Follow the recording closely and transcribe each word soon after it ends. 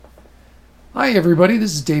Hi, everybody.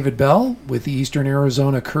 This is David Bell with the Eastern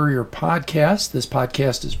Arizona Courier podcast. This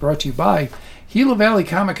podcast is brought to you by Gila Valley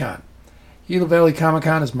Comic-Con. Gila Valley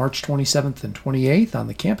Comic-Con is March 27th and 28th on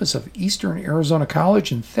the campus of Eastern Arizona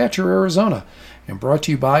College in Thatcher, Arizona, and brought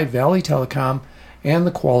to you by Valley Telecom and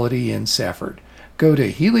The Quality in Safford. Go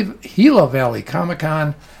to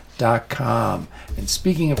GilaValleyComicCon.com. And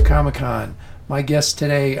speaking of Comic-Con, my guests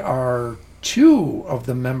today are two of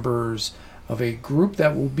the members of a group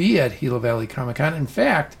that will be at Gila Valley Comic-Con. In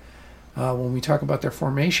fact, when we talk about their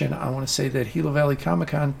formation, I want to say that Gila Valley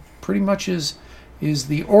Comic-Con pretty much is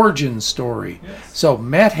the origin story. Yes. So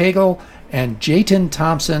Matt Hegel and Jaytin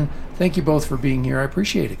Thompson, thank you both for being here. I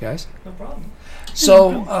appreciate it, guys. No problem. So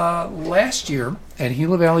last year at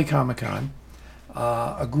Gila Valley Comic-Con,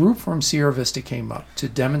 a group from Sierra Vista came up to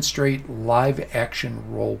demonstrate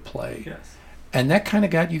live-action role play. Yes. And that kind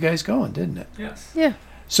of got you guys going, didn't it? Yes. Yeah.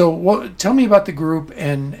 So tell me about the group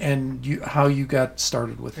and how you got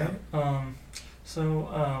started with Okay. them.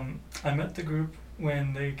 I met the group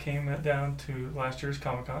when they came down to last year's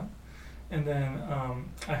Comic-Con, and then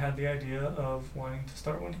I had the idea of wanting to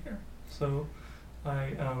start one here. So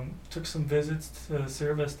I took some visits to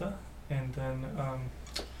Sierra Vista, and then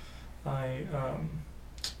I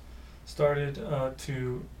started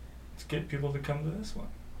to get people to come to this one.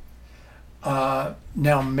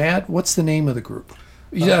 Now, Matt, what's the name of the group?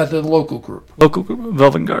 Yeah, the local group. Local group,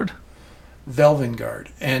 Velvingard. Velvingard.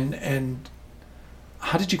 And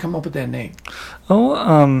how did you come up with that name?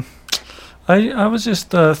 Oh, I was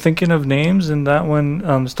just thinking of names, and that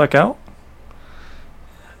one stuck out.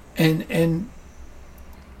 And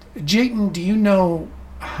Jaytin, do you know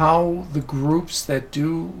how the groups that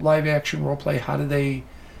do live action role play, how do they?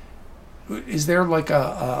 Is there like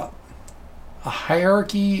a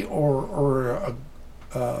hierarchy or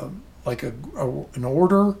like an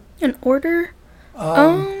order? An order?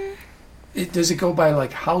 Does it go by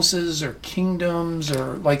like houses or kingdoms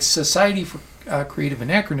or like Society for Creative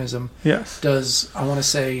Anachronism? Yes. Does, I want to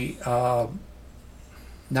say,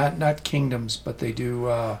 not kingdoms, but they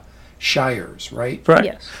do shires, right? Right.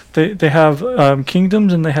 Yes. They have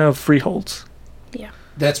kingdoms and they have freeholds. Yeah.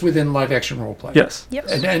 That's within live action role play. Yes. Yep.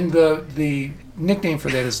 And the nickname for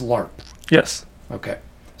that is LARP. Yes. Okay.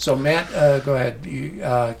 So Matt, go ahead.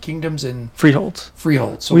 Kingdoms and Freeholds.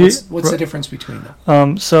 freeholds. So what's the difference between them?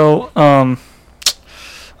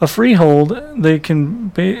 A freehold, they can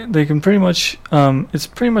pretty much it's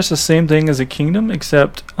pretty much the same thing as a kingdom,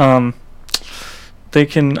 except they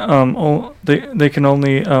can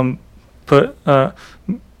only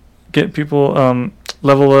get people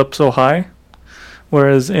level up so high,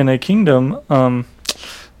 whereas in a kingdom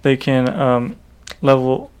they can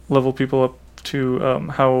level people up to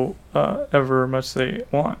however much they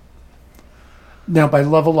want. Now, by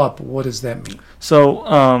level up, what does that mean?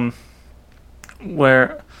 So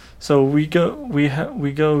we go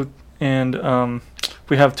and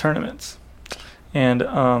we have tournaments, and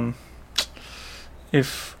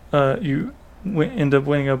if you end up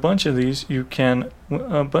winning a bunch of these, you can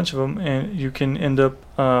a bunch of them, and you can end up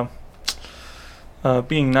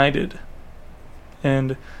being knighted,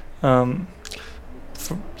 and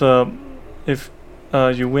if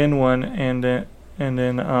you win one, and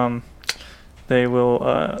then they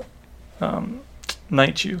will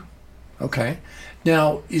knight you. Okay.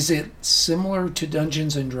 Now, is it similar to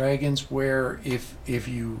Dungeons and Dragons, where if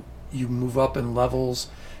you move up in levels,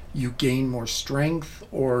 you gain more strength,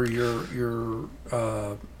 or your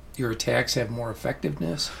attacks have more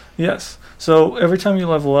effectiveness? Yes. So every time you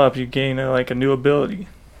level up, you gain a new ability.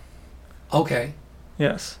 Okay.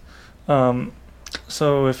 Yes.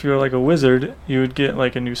 So if you're like a wizard, you would get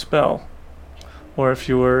like a new spell, or if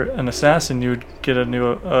you were an assassin, you would get a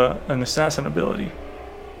new an assassin ability.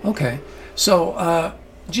 Okay. So,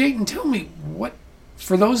 Jaytin, tell me what,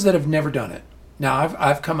 for those that have never done it. Now,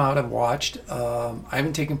 I've come out, I've watched. I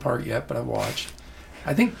haven't taken part yet, but I've watched.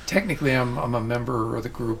 I think technically I'm a member of the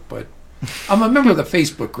group, but I'm a member of the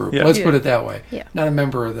Facebook group. Yeah. Let's put it that way. Yeah. Not a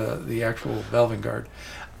member of the actual Velvingard.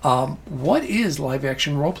 What is live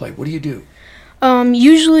action role play? What do you do?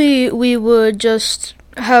 Usually we would just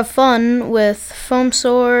have fun with foam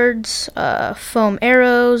swords, foam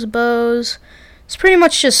arrows, bows. It's pretty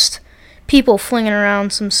much just people flinging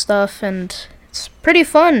around some stuff, and it's pretty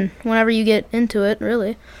fun whenever you get into it,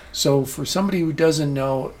 really. So for somebody who doesn't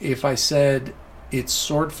know, if I said it's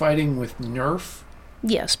sword fighting with Nerf,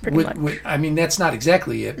 Yes, pretty much. I mean, that's not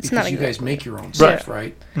exactly it, It's because not you guys exactly. make your own stuff,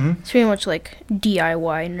 right? Mm-hmm. It's pretty much like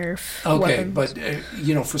DIY Nerf Okay, weapons. but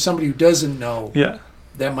for somebody who doesn't know, Yeah.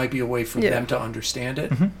 that might be a way for Yeah. them to understand it.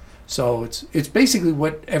 Mm-hmm. So it's basically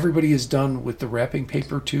what everybody has done with the wrapping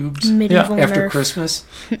paper tubes Medieval after Nerf. Christmas,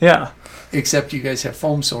 Yeah. except you guys have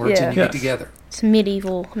foam swords and you Yes. get together. It's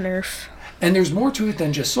medieval Nerf. And there's more to it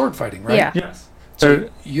than just sword fighting, right? Yeah. Yes. So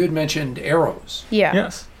you had mentioned arrows. Yeah.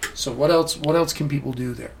 Yes. So what else can people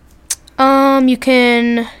do there? You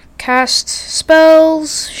can cast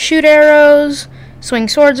spells, shoot arrows, swing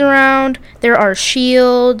swords around. There are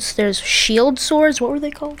shields. There's shield swords. What were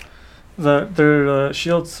they called? They're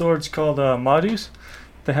shield swords called Madus.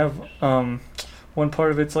 They have one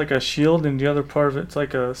part of it's like a shield and the other part of it's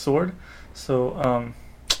like a sword. So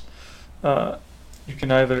you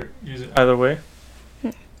can either use it either way.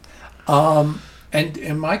 And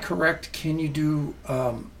am I correct? Can you do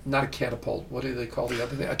not a catapult? What do they call the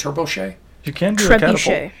other thing? A trebuchet? You can do a catapult.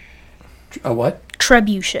 Trebuchet. A what?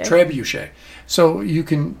 Trebuchet. Trebuchet. So you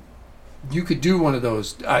could do one of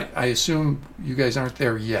those. I assume you guys aren't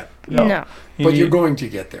there yet, No. but you're going to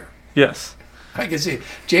get there. Yes. I can see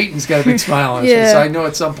Jaytin's got a big smile on his Yeah. face. I know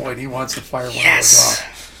at some point he wants to fire one of those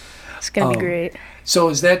off. It's going to be great. So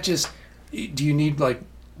is that just? Do you need like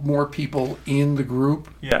more people in the group?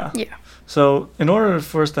 Yeah. Yeah. So in order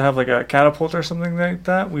for us to have like a catapult or something like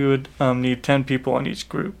that, we would need 10 people in each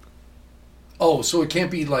group. Oh, so it can't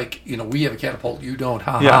be like we have a catapult, you don't.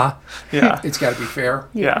 Ha Yeah. ha. Yeah. It's got to be fair.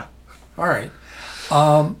 Yeah. All right.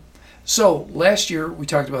 So last year we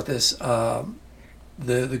talked about this.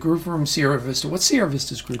 The group from Sierra Vista. What's Sierra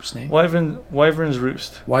Vista's group's name? Wyvern's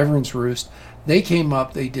Roost. Wyvern's Roost. They came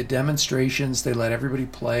up. They did demonstrations. They let everybody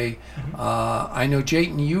play. I know,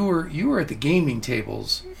 Jaytin, you were at the gaming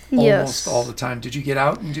tables almost Yes. all the time. Did you get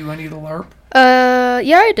out and do any of the LARP?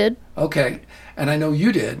 Yeah, I did. Okay, and I know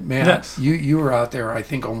you did, Matt. Yes. You were out there. I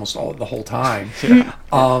think almost the whole time.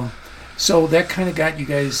 Yeah. So that kind of got you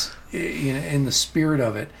guys in the spirit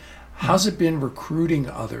of it. How's it been recruiting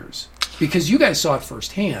others? Because you guys saw it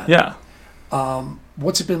firsthand. Yeah.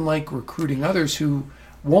 What's it been like recruiting others who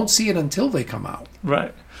won't see it until they come out?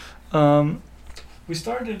 Right. We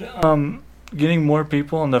started getting more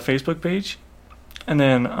people on the Facebook page, and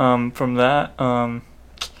then from that,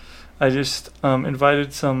 I just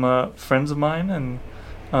invited some friends of mine,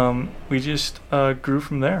 and we just grew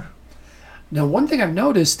from there. Now, one thing I've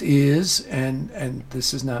noticed is, and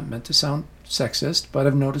this is not meant to sound sexist, but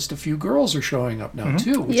I've noticed a few girls are showing up now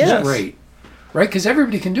too, which Yes. is great. Right? Because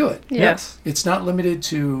everybody can do it. Yeah. Yes. It's not limited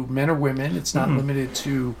to men or women. It's not limited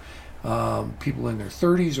to people in their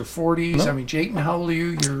 30s or 40s. No. I mean, Jaytin, how old are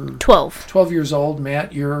you? You're 12. 12 years old.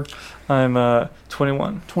 Matt, you're I'm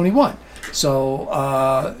 21. 21. So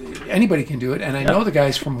anybody can do it. And I know the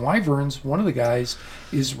guys from Wyverns, one of the guys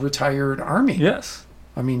is retired Army. Yes.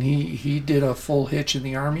 I mean, he did a full hitch in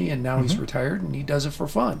the Army, and now he's retired, and he does it for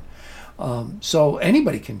fun. So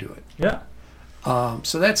anybody can do it. Yeah.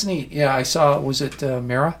 So that's neat. Yeah, I saw, was it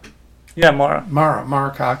Mara? Yeah, Mara.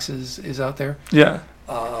 Mara Cox is out there. Yeah.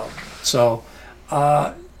 So,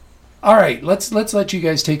 all right, let's let you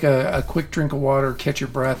guys take a quick drink of water, catch your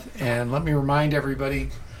breath, and let me remind everybody,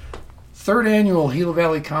 third annual Gila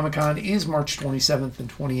Valley Comic-Con is March 27th and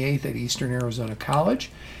 28th at Eastern Arizona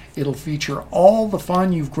College. It'll feature all the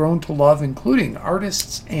fun you've grown to love, including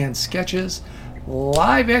artists and sketches,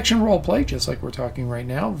 live action role play, just like we're talking right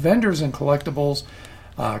now, vendors and collectibles,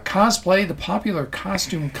 cosplay, the popular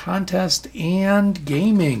costume contest, and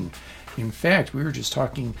gaming. In fact, we were just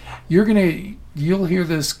talking, you'll hear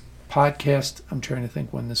this podcast, I'm trying to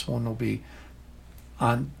think when this one will be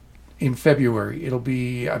in February. It'll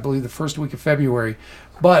be, I believe, the first week of February,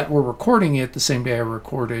 but we're recording it the same day I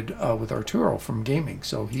recorded with Arturo from gaming.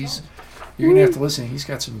 So you're going to have to listen. He's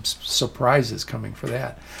got some surprises coming for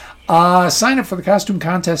that. Sign up for the costume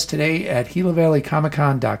contest today at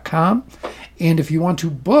GilaValleyComicCon.com. And if you want to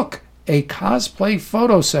book a cosplay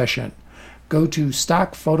photo session, go to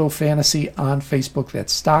Stock Photo Fantasy on Facebook.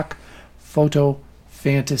 That's Stock Photo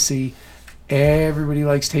Fantasy. Everybody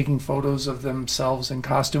likes taking photos of themselves in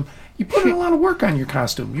costume. You put in a lot of work on your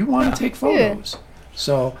costume. You want to take photos.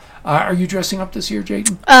 So, are you dressing up this year,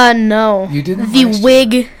 Jaytin? No. You didn't The last year?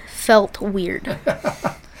 wig felt weird.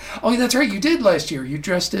 Oh, that's right. You did last year. You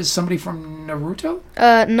dressed as somebody from Naruto?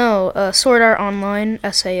 No. Sword Art Online,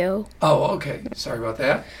 SAO. Oh, okay. Sorry about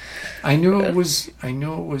that. I knew it was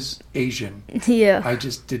Asian. Yeah. I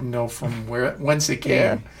just didn't know from whence it came.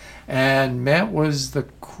 Yeah. And Matt was you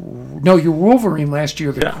were Wolverine last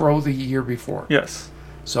year, the Yeah. Crow the year before. Yes.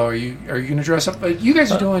 So are you going to dress up? You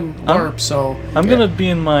guys are doing LARP, so I'm gonna be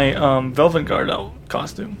in my Velvingard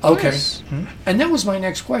costume. okay. Nice. And that was my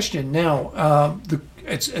next question. Now,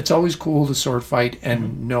 it's always cool to sword fight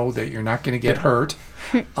and know that you're not going to get hurt.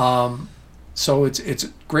 So it's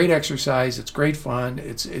great exercise. It's great fun.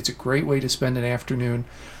 It's a great way to spend an afternoon.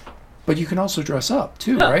 But you can also dress up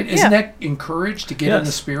too, Yeah. right? Isn't that encouraged to get in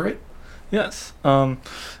the spirit? Yes.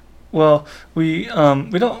 Well, we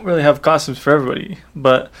don't really have costumes for everybody,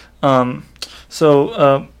 but if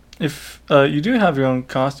you do have your own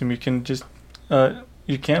costume, you can just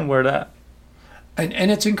you can wear that.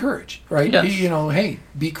 And it's encouraged, right? Yes. You know, hey,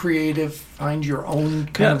 be creative, find your own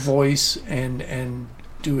kind of voice, and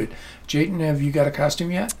do it. Jaytin, have you got a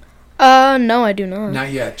costume yet? No, I do not.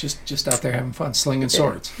 Not yet. Just out there having fun, slinging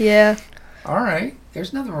swords. Yeah. All right.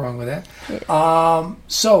 There's nothing wrong with that.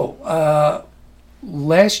 Yeah.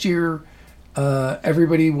 Last year,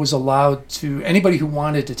 everybody was allowed to. Anybody who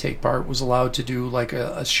wanted to take part was allowed to do like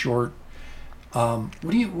a short. What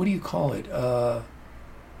do you call it?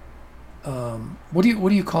 What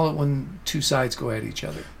do you call it when two sides go at each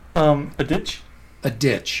other? A ditch. A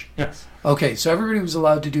ditch. Yes. Okay, so everybody was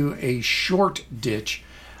allowed to do a short ditch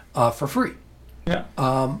for free. Yeah.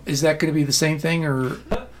 Is that going to be the same thing, or?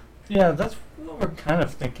 Yeah, that's what we're kind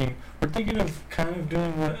of thinking. We're thinking of kind of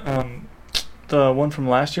doing what the one from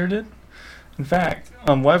last year did. In fact,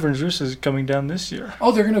 Wyvern's Roost is coming down this year.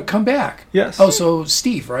 Oh, they're going to come back. Yes. Oh, so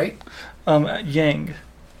Steve, right? Yang.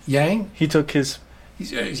 Yang? He took his.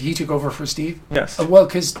 He took over for Steve? Yes. Well,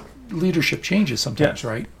 because leadership changes sometimes, Yes.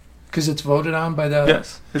 right? Because it's voted on by the...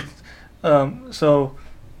 Yes.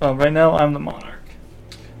 Right now I'm the monarch,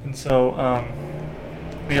 and so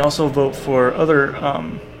we also vote for other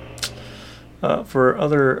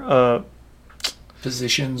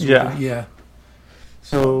positions. Yeah. Yeah.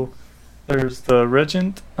 So there's the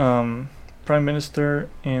regent, prime minister,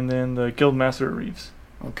 and then the guild master of reeves.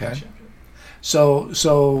 Okay.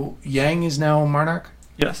 So Yang is now monarch?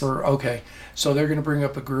 Yes. Okay. So they're going to bring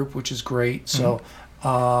up a group, which is great. So,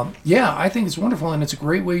 I think it's wonderful, and it's a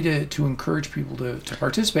great way to encourage people to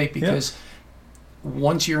participate, because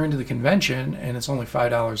once you're into the convention, and it's only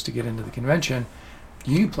 $5 to get into the convention,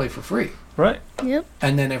 you play for free. Right. Yep.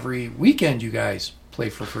 And then every weekend you guys play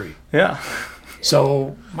for free. Yeah.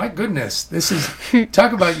 So, my goodness, this is,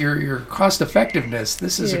 talk about your cost effectiveness.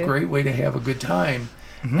 This is a great way to have a good time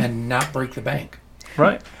and not break the bank.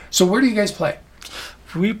 Right. So where do you guys play?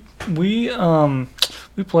 We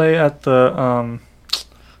play at the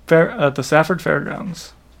Safford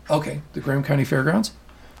Fairgrounds. Okay, the Graham County Fairgrounds?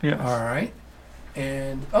 Yes. All right.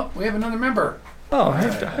 And, we have another member. Oh,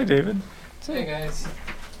 hi, David. Hey, guys.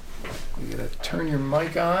 You got to turn your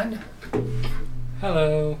mic on.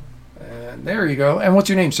 Hello. And there you go. And what's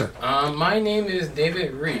your name, sir? My name is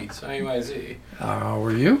David Reeds, IUIZ. How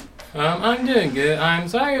are you? I'm doing good. I'm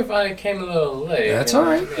sorry if I came a little late. That's all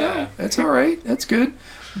right. Yeah, that's all right. That's good.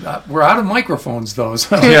 We're out of microphones, though.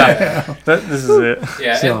 So. Yeah. This is it.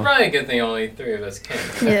 Yeah, So- it's probably a good thing only 3 of us came.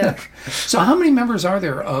 Yeah. So how many members are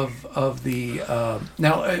there of the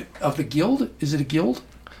of the guild? Is it a guild?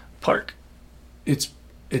 Park. It's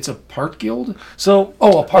a park guild. So.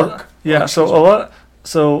 Oh, a park. Yeah. So a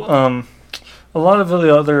lot of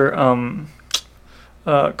the other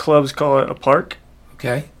clubs call it a park.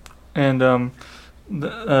 Okay. And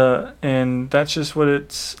and that's just what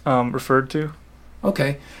it's referred to.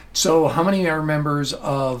 Okay. So how many are members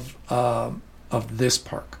of this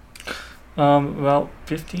park? About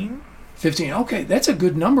 15. 15. Okay, that's a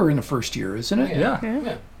good number in the first year, isn't it?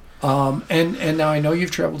 Yeah. And now I know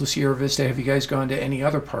you've traveled to Sierra Vista. Have you guys gone to any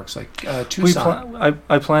other parks like Tucson?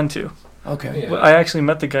 I plan to. Okay. Yeah. Well, I actually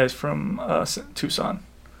met the guys from Tucson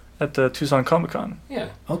at the Tucson Comic-Con. Yeah.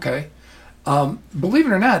 Okay. Believe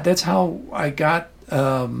it or not, that's how I got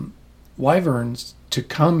Wyverns to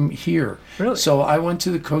come here. Really? So I went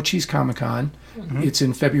to the Cochise Comic-Con. Mhm. It's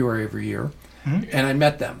in February every year. Mhm. And I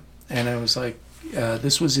met them. And I was like,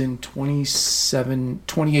 this was in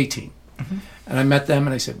 2018. Mhm. And I met them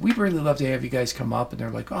and I said, we'd really love to have you guys come up. And they're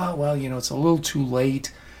like, oh, well, it's a little too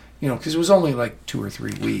late, because it was only like 2 or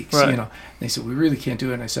 3 weeks, Right. And they said, we really can't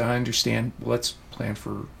do it. And I said, I understand. Well, let's plan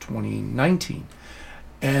for 2019.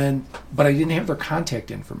 But I didn't have their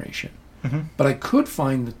contact information. Mhm. But I could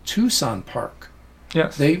find the Tucson Park.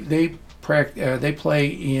 Yes. They play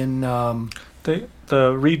in The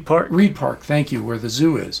Reed Park. Reed Park, thank you, where the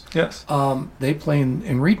zoo is. Yes. They play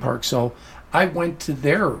in Reed Park, so I went to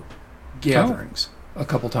their gatherings a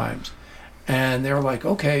couple times, and they were like,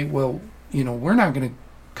 okay, well, we're not going to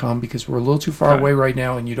come because we're a little too far Right. away right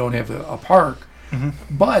now and you don't have a park. Mhm.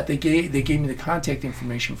 But they gave me the contact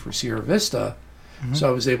information for Sierra Vista, so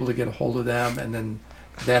I was able to get a hold of them, and then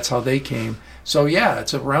that's how they came. So yeah,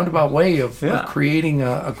 it's a roundabout way of creating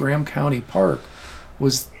a Graham County park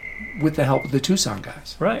was with the help of the Tucson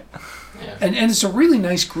guys. Right. Yeah. And it's a really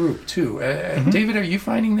nice group too. David, are you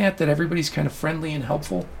finding that everybody's kind of friendly and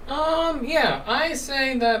helpful? Yeah, I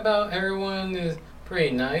say that about everyone is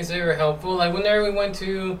pretty nice. They were helpful. Like whenever we went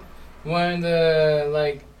to one of the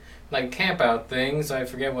like camp out things. I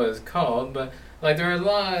forget what it's called, but like there were a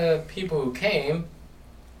lot of people who came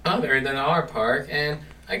other than our park, and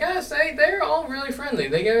I gotta say they're all really friendly.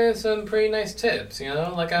 They gave us some pretty nice tips.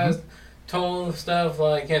 Like I was told stuff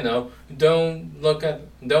like don't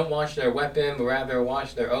watch their weapon, but rather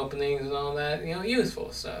watch their openings and all that.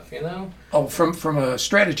 Useful stuff. Oh, from a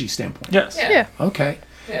strategy standpoint. Yes. Yeah. Okay.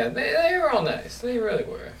 Yeah, they were all nice. They really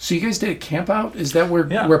were. So you guys did a camp out? Is that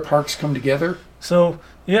where parks come together? So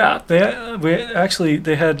yeah, they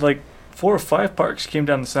had like 4 or 5 parks came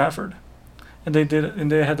down to Stafford, and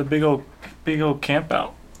they had the big old camp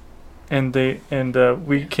out, and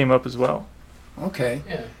we came up as well. Okay.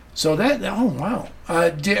 Yeah. So wow.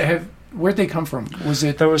 Where'd they come from? Was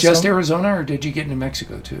it There was just some- Arizona, or did you get New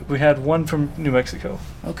Mexico too? We had one from New Mexico.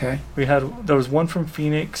 Okay. There was one from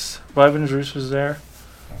Phoenix. Wyvern Roost was there.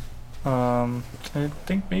 I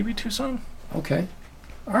think maybe Tucson. Okay.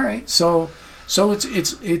 All right. So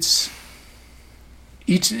it's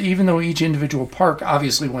each, even though each individual park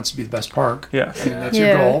obviously wants to be the best park. Yeah. I mean, that's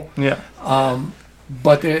your goal. Yeah.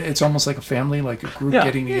 But it's almost like a family, like a group Yeah.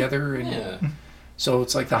 getting together, and Yeah. so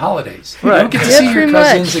it's like the holidays. Right. You don't get to Yeah, see your pretty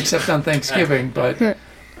cousins much. except on Thanksgiving, but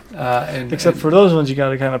Except for those ones you got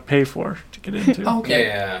to kind of pay for to get into. okay.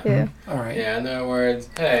 Yeah. Yeah. All right. Yeah, in other words,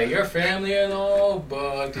 hey, your family and all,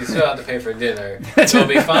 but you still have to pay for dinner. It'll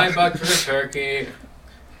be $5 for the turkey,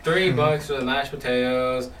 $3 for the mashed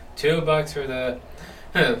potatoes, $2 for the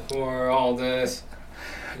for all this.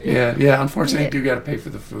 Yeah. Unfortunately, you do got to pay for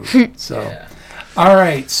the food. So, Yeah. all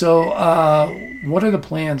right. So, what are the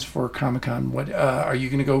plans for Comic-Con? What are you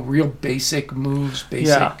going to go real basic moves,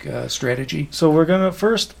 basic strategy? So we're gonna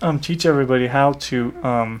first teach everybody how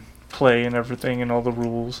to play and everything and all the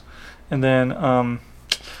rules, and then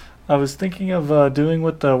I was thinking of doing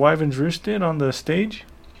what the Wyvern's Roost did on the stage.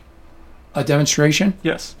 A demonstration?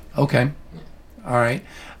 Yes. Okay. All right.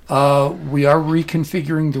 We are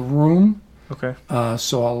reconfiguring the room, Okay.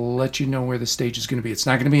 so I'll let you know where the stage is going to be. It's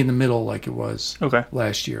not going to be in the middle like it was Okay.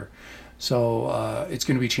 last year. So it's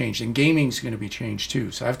going to be changed. And gaming's going to be changed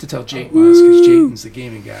too. So I have to tell Jaytin this because Jaytin's the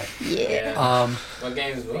gaming guy. Yeah. What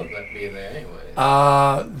games will that be there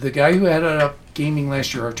anyway? The guy who headed up gaming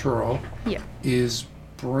last year, Arturo, Yeah. is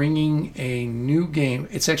bringing a new game.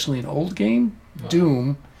 It's actually an old game,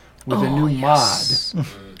 Doom, with a new yes. mod.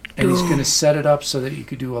 And he's going to set it up so that you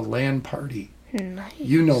could do a LAN party. Nice.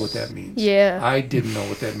 You know what that means. Yeah. I didn't know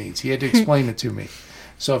what that means. He had to explain it to me.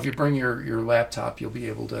 So if you bring your laptop, you'll be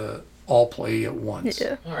able to all play at once.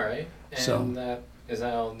 Yeah. All right. And So- is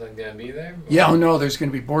that all going to be there? Yeah, oh no, there's going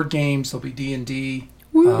to be board games. There'll be D&D.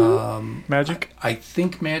 Magic. I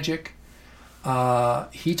think Magic.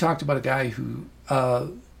 He talked about a guy who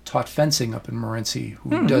taught fencing up in Morenci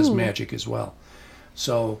who does Magic as well.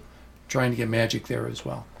 So trying to get Magic there as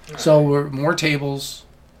well. So we're more tables,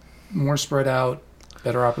 more spread out,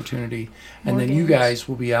 better opportunity. And More then you games. guys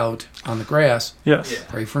will be out on the grass. Yes. Yeah.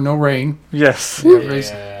 Pray for no rain. Yes. Everybody's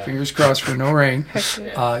Yeah. fingers crossed for no rain. Heck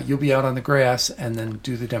yeah. You'll be out on the grass and then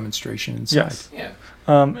do the demonstration inside. Yes.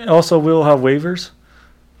 Yeah. Also, we'll have waivers.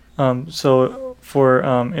 So for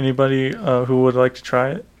anybody who would like to try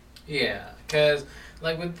it. Yeah. Because,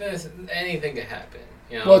 like with this, anything could happen.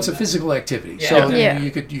 Well, it's a physical activity, Yeah. so Yeah.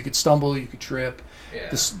 you could stumble, you could trip.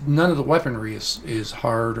 Yeah. None of the weaponry is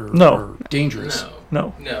hard or, No. or dangerous.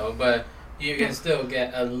 No. No, but you can still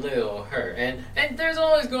get a little hurt. And there's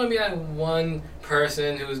always going to be that one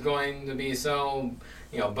person who's going to be so,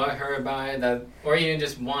 butthurt by it, that, or even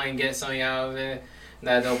just want to get something out of it,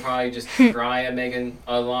 that they'll probably just try and make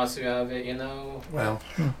a lawsuit out of it,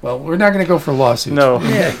 Well, we're not going to go for lawsuits. No.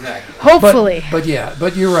 Yeah, exactly. Hopefully. But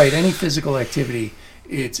you're right. Any physical activity,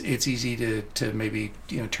 it's easy to maybe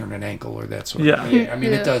turn an ankle or that sort Yeah. of thing. I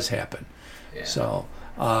mean, Yeah. it does happen. Yeah. So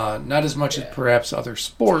not as much as Yeah. perhaps other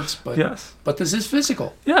sports, but Yes. but this is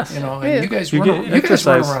physical. Yes. And Yeah. you guys You run, get you guys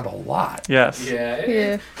run exercise. around a lot. Yes. Yeah,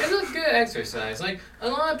 Yeah. it's a good exercise. Like, a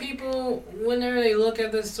lot of people, whenever they look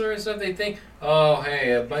at this sort of stuff, they think, oh,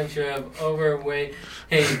 hey, a bunch of overweight,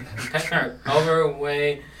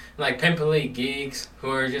 like, pimply geeks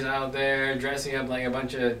who are just out there dressing up like a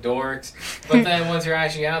bunch of dorks. But then once you're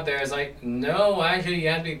actually out there, it's like, no, actually, you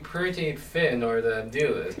have to be pretty fit in order to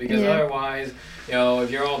do this. Because Yeah. otherwise,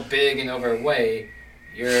 if you're all big and overweight,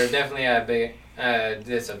 you're definitely at a big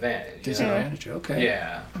disadvantage. Disadvantage. Okay.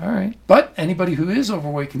 Yeah. All right. But anybody who is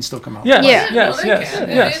overweight can still come out. Yes. Yeah. Yes. they Yes. can.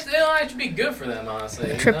 Yes. It'll actually be good for them,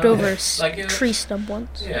 honestly. Tripped over a Like, tree stump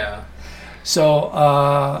once. Yeah.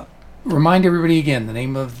 So remind everybody again. The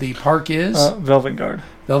name of the park is Velvingard.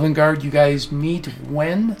 Velvingard. You guys meet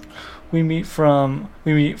when? We meet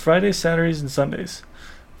Fridays, Saturdays, and Sundays.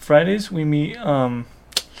 Fridays we meet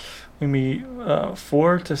we meet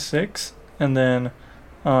 4 to 6, and then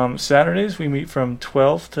Saturdays we meet from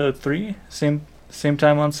 12 to 3. Same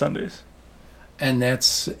time on Sundays. And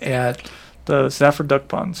that's at The Safford Duck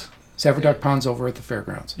Ponds. Safford Duck Ponds over at the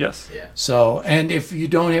fairgrounds. Yes. Yeah. So, and if you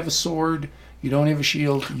don't have a sword, you don't have a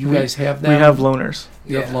shield, you guys have that. We have loaners.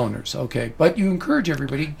 You have loaners, okay. But you encourage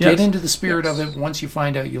everybody, Yes. get into the spirit of it. Once you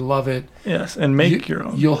find out you love it, Yes, and make your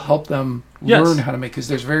own. You'll help them Yes. learn how to make, because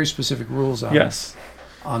there's very specific rules on Yes.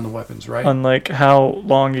 on the weapons, right? On like how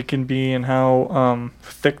long it can be and how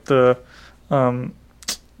thick the foam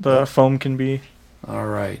can be. All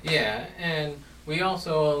right. Yeah, and we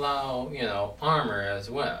also allow, armor as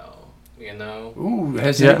well, Ooh,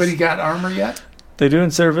 has Yes. anybody got armor yet? They do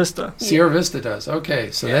in Sierra Vista. Sierra Vista does.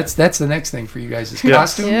 Okay, so Yeah. that's the next thing for you guys is Yes.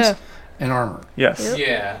 costumes Yeah. and armor. Yes. Yep.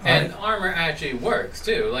 Yeah, and armor actually works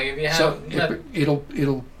too. Like if you have So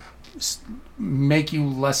it'll make you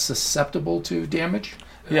less susceptible to damage.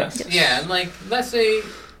 Yes. Yeah, and like let's say,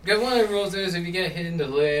 because one of the rules is if you get hit in the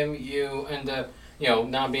limb, you end up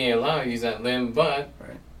not being allowed to use that limb. But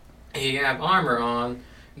Right. if you have armor on,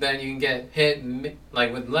 then you can get hit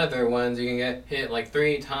like with leather ones. You can get hit like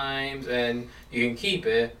 3 times, and you can keep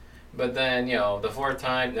it. But then the 4th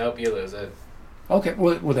time, nope, you lose it. Okay,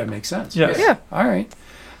 well that makes sense. Yes. Yeah. All right.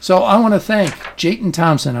 So I want to thank Jaytin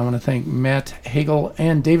Thompson. I want to thank Matt Hegel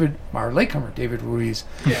and our latecomer, David Ruiz,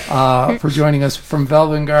 Yeah. for joining us from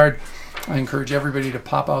Velvingard. I encourage everybody to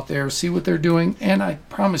pop out there, see what they're doing, and I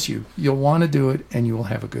promise you'll want to do it, and you will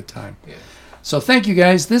have a good time. Yeah. So thank you,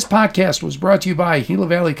 guys. This podcast was brought to you by Gila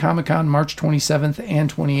Valley Comic-Con, March 27th and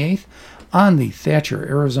 28th on the Thatcher,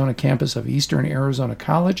 Arizona campus of Eastern Arizona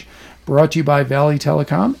College. Brought to you by Valley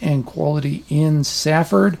Telecom and Quality in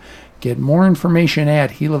Safford. Get more information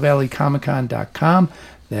at GilaValleyComicCon.com.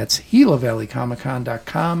 That's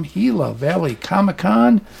GilaValleyComicCon.com,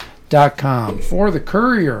 GilaValleyComicCon.com. For the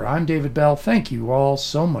Courier, I'm David Bell. Thank you all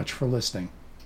so much for listening.